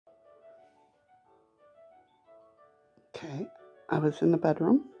Okay, I was in my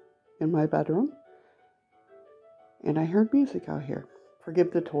bedroom, and I heard music out here.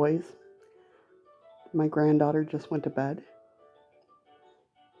 Forgive the toys. My granddaughter just went to bed.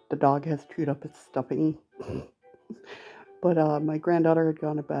 The dog has chewed up its stuffing. But my granddaughter had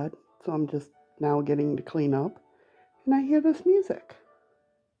gone to bed, so I'm just now getting to clean up. And I hear this music.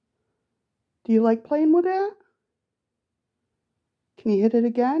 Do you like playing with that? Can you hit it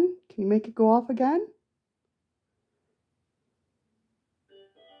again? Can you make it go off again?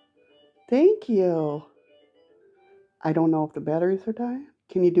 Thank you. I don't know if the batteries are dying.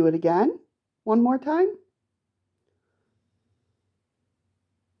 Can you do it again? One more time?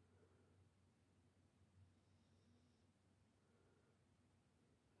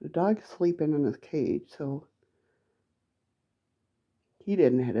 The dog's sleeping in his cage, so he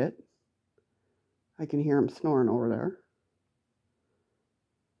didn't hit it. I can hear him snoring over there.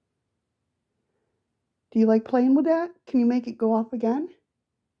 Do you like playing with that? Can you make it go off again?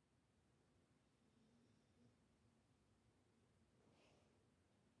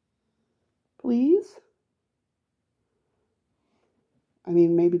 Please? I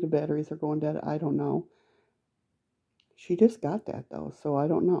mean, maybe the batteries are going dead. I don't know. She just got that, though, so I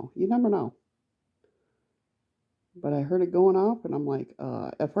don't know. You never know. But I heard it going off, and I'm like,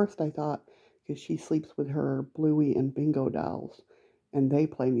 at first I thought, because she sleeps with her Bluey and Bingo dolls, and they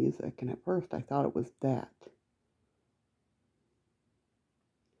play music, and at first I thought it was that.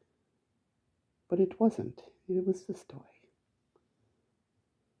 But it wasn't. It was this toy.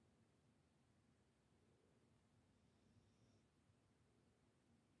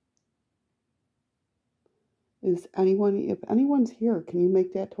 If anyone's here, can you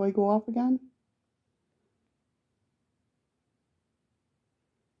make that toy go off again?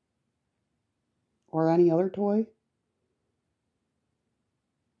 Or any other toy?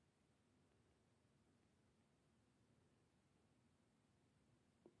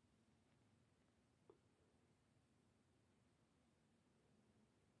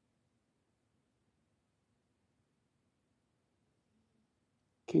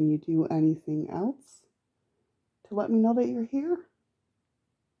 Can you do anything else to let me know that you're here?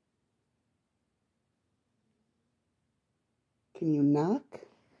 Can you knock?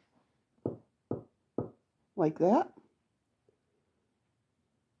 Like that?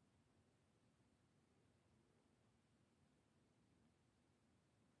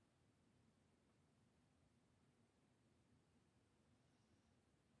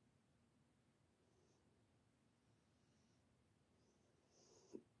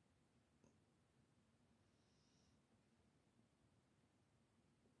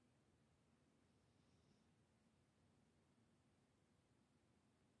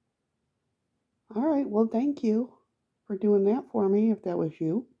 All right, well, thank you for doing that for me, if that was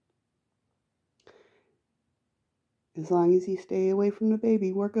you. As long as you stay away from the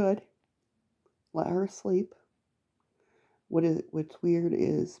baby, we're good. Let her sleep. What's weird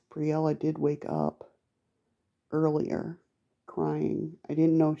is Briella did wake up earlier crying. I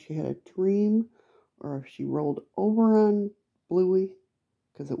didn't know if she had a dream or if she rolled over on Bluey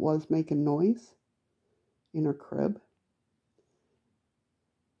because it was making noise in her crib.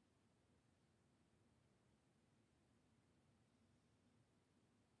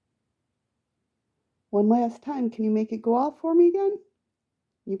 One last time, can you make it go off for me again?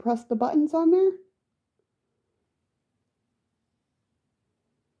 You press the buttons on there?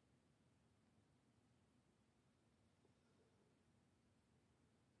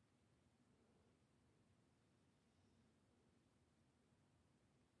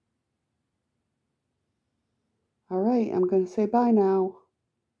 All right, I'm going to say bye now.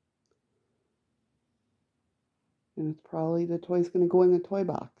 And it's probably the toy's going to go in the toy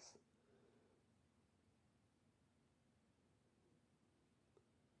box.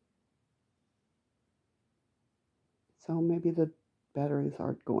 So maybe the batteries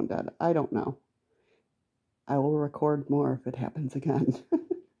aren't going dead. I don't know. I will record more if it happens again.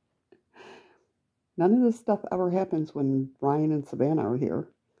 None of this stuff ever happens when Ryan and Savannah are here.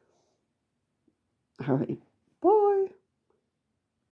 All right.